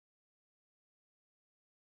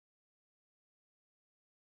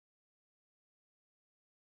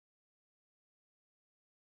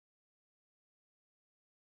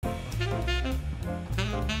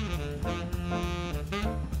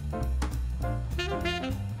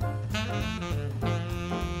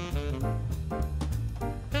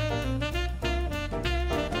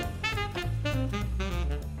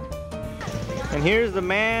And here's the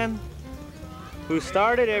man who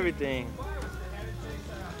started everything.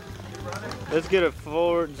 Let's get a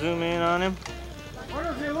forward zoom in on him. Where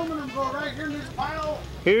does the aluminum go? Right here in this pile?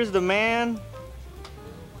 Here's the man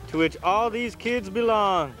to which all these kids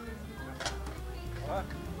belong.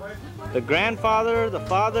 The grandfather, the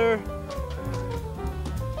father.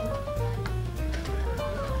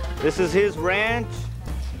 This is his ranch.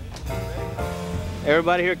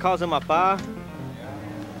 Everybody here calls him Papa.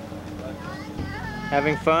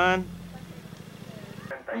 Having fun.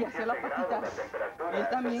 Y hacer la patita. Él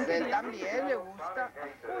también le gusta.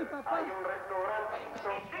 Uy, papá.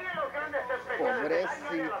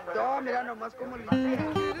 Pobrecito, mira nomás cómo le hice.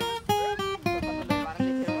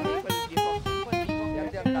 Ya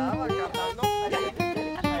te andaba cantando.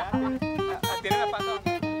 Tiene la pata.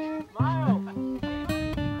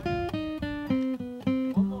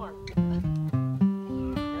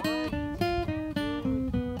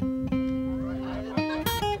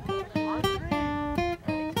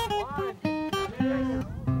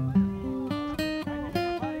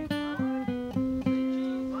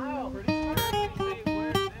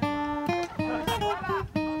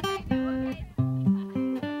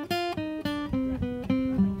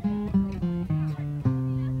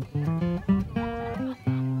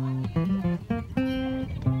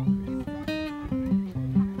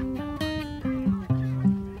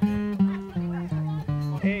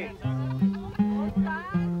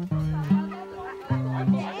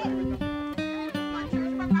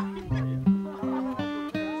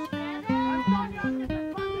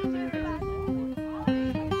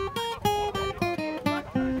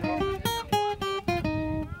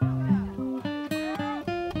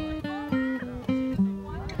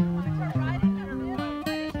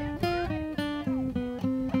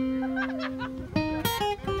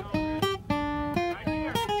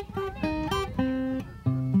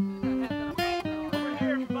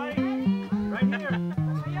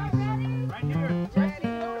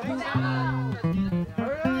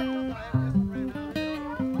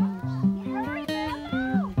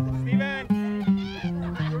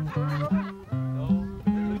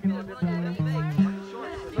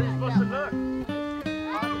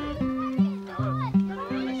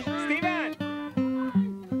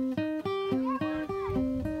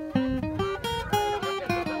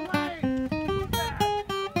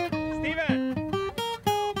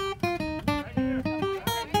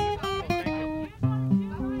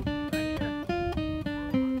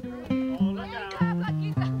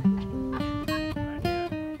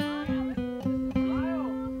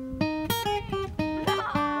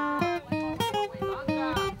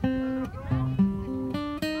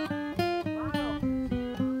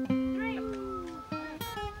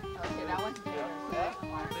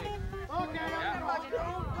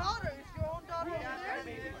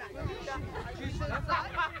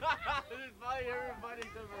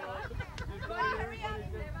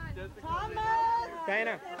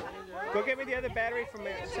 Diana, go get me the other battery from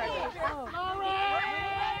the second.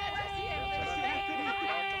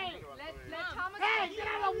 Hey, get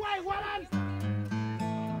out of the way! What on?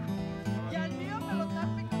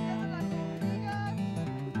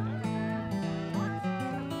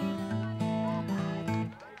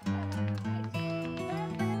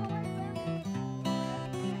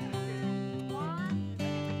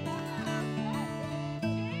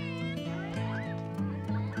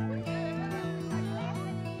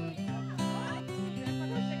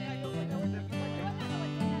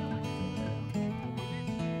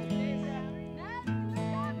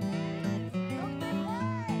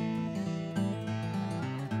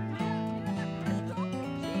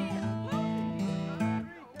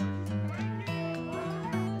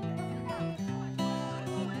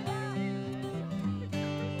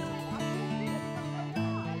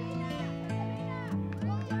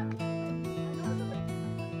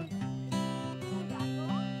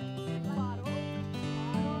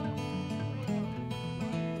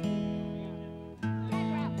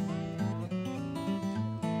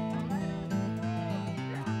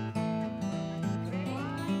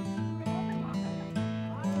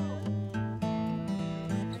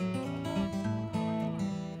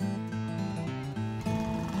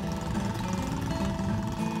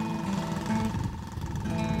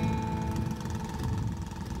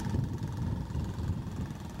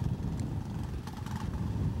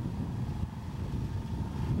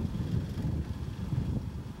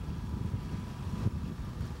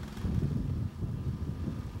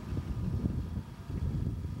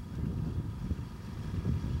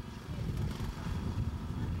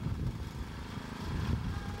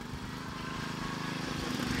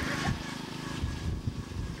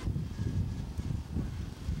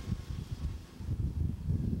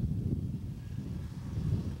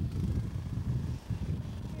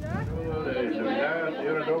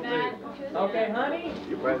 señora López. Okay, honey.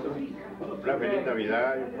 Y pues, una feliz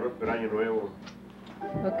Navidad y un próspero año nuevo.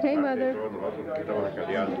 Okay, mother. Todos nosotros que estamos acá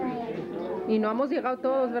de alto. Y no hemos llegado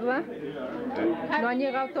todos, ¿verdad? No han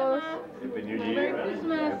llegado todos. Happy New Year.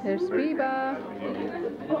 There's Viva. A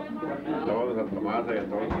todos, a Tomasa y a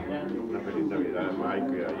todos. Una feliz Navidad a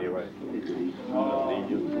Mike que la lleva a los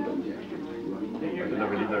niños. Pues una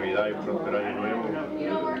feliz Navidad y un próspero año nuevo.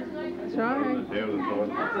 That's Los right. deseos de todos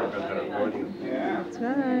acá en San Antonio. That's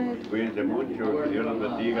right. Cuídense mucho, que Dios los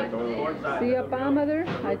bendiga a todos. See your mother?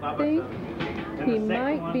 I think he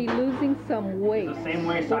might be losing some weight. The same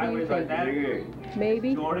way, What do you sideways like think? that. Sigue.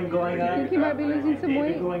 Maybe. Jordan going You up. think he might be losing some weight?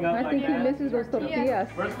 David going up I think like he that. misses those tortillas.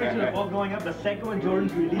 First picture, they're both going up. The second one,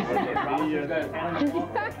 Jordan's releasing it. Robin's got his hand on the ball.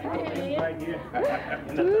 Right here.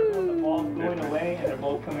 And the third one, the ball's going away, and they're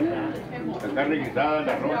both coming down. La carne guisada, el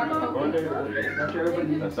arroz, los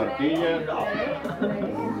frijoles, las tortillas.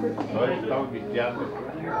 Todos estamos pisteando.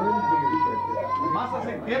 Masa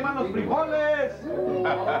se queman los frijoles.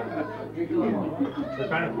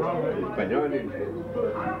 Españoles.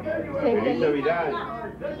 Feliz Navidad.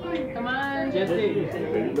 Jesse,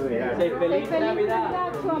 Feliz Navidad. say Feliz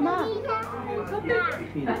Navidad.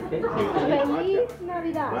 Feliz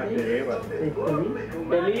Navidad. Más se lleva.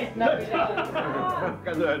 Feliz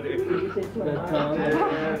Navidad.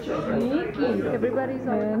 Sneaky. Everybody's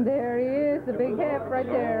on. And there he is, the big hip right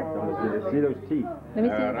there. See those teeth. Let me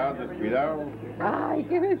see. Agarrado, descuidado. Ay,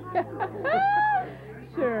 qué bestia.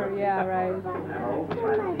 Sure, yeah, right.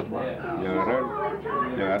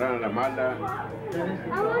 Le agarraron la mala.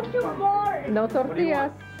 No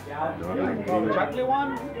tortillas. Chocolate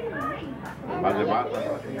one. Más de masa.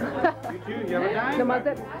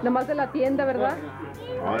 Nomás de la tienda, ¿verdad?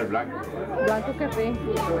 No, de blanco. Blanco café.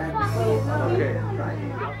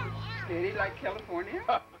 Did he like California?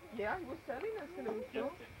 Yeah, he was telling us que le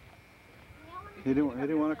gustó. He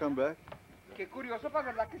didn't want to come back. Qué curioso, para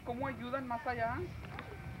verdad, que cómo ayudan más allá.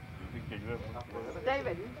 Dicen que ayuda mucho.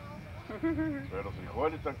 David. Pero los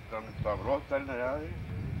frijoles tan sabrosos están allá.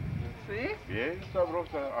 ¿Sí? Bien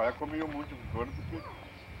sabrosa. Había comido mucho frijoles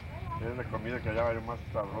porque es la comida que allá es más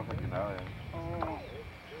sabrosa que nada. Oh.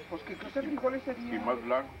 Pues qué clase de frijoles Y serían. más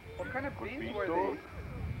blanco. What kind of beans were Cortito. they?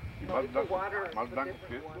 Y No, más it's the blanco. water. Más It's blanco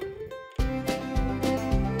different. que esto.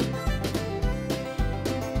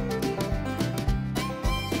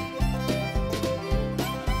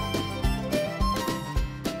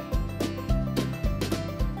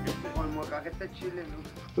 Con molcajete chile,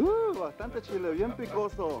 Luz. Bastante chile, bien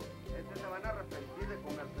picoso. Este se van a arrepentir de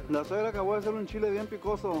comérselo. La suegra acabó de hacer un chile bien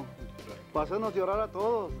picoso. Para hacernos llorar a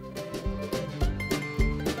todos.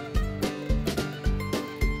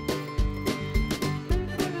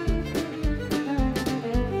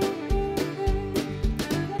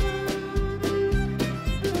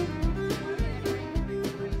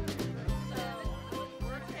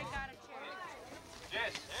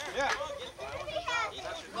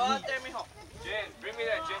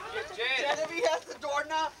 Genevieve has the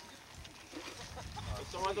doorknob.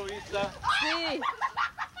 Tomando vista. Sí.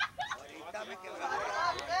 Dame que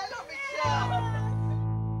 ¡Velo, Michelle!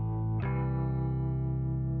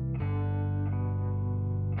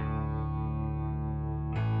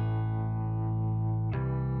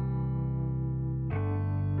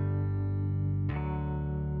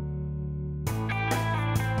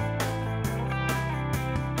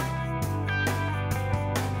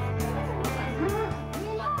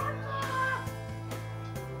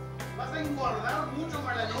 Vas a engordar mucho,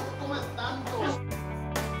 María, no comes tanto.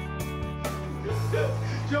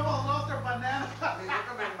 You almost lost your banana. Tenía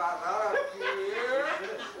que me embarrara aquí.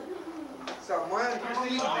 Samuel,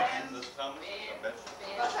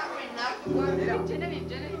 vas a arruinar tu cuerpo.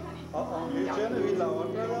 Genevieve, la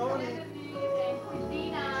otra de ahora.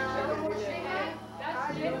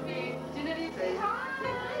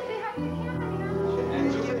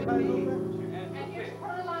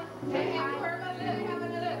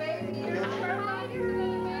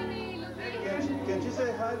 Can she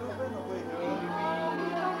say hi, Lupe? No,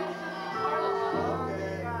 wait.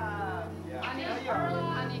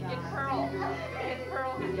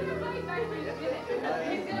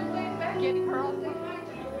 Get Pearl.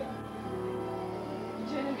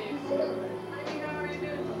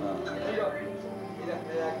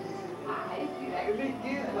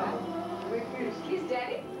 He's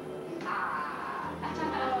daddy?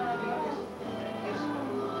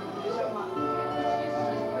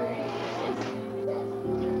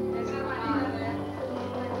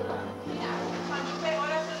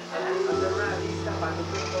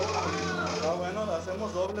 Ah, bueno,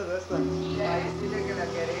 hacemos doble de esta. ahí dile que la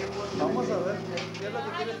queremos. Vamos a ver. ¿Qué es lo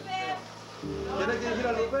que quiere? ¿Quiere que decir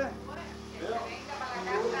a Lupe?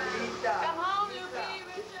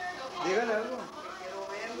 Dígale algo. Quiero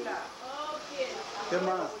verla. ¿Qué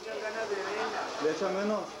más? Muchas ganas de verla. ¿Le echa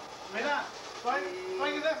menos? Mira,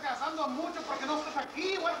 estoy descansando mucho porque no estás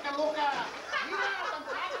aquí, huerca loca. Mira,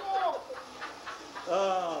 tampoco.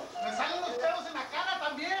 Me salen los pelos en la cara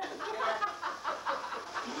también.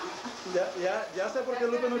 Ya sé por qué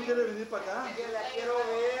Lupe no quiere venir para acá. Que la quiero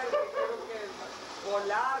ver, que quiero que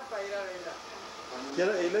volar para ir a verla.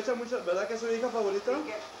 Y le echa mucho, ¿verdad que es su hija favorita?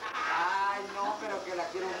 Ay, no, pero que la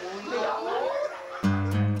quiero mucho.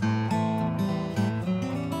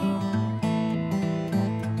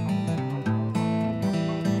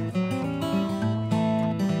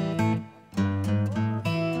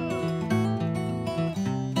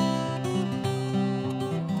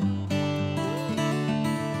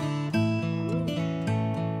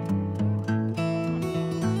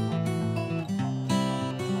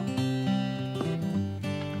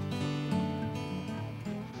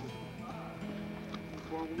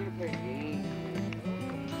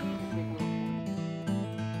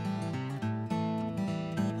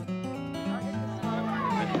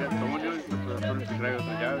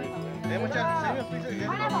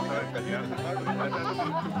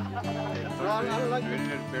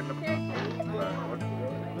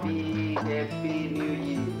 Happy New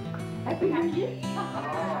Year. Happy New Year.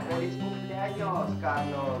 Feliz cumpleaños,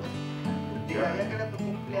 Carlos. Dígale que era tu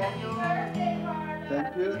cumpleaños.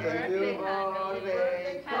 Thank you, thank you.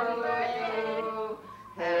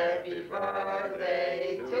 Happy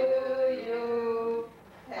birthday to you.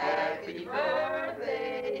 Happy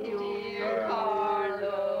birthday, dear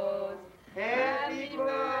Carlos. Happy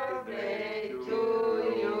birthday to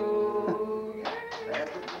you.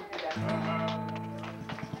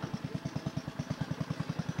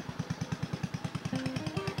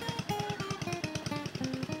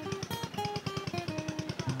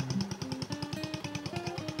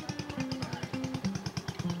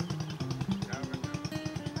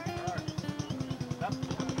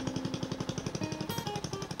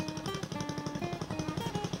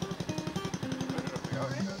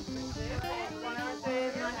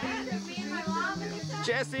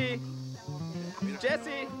 Jesse,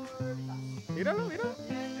 Jesse, míralo, míralo.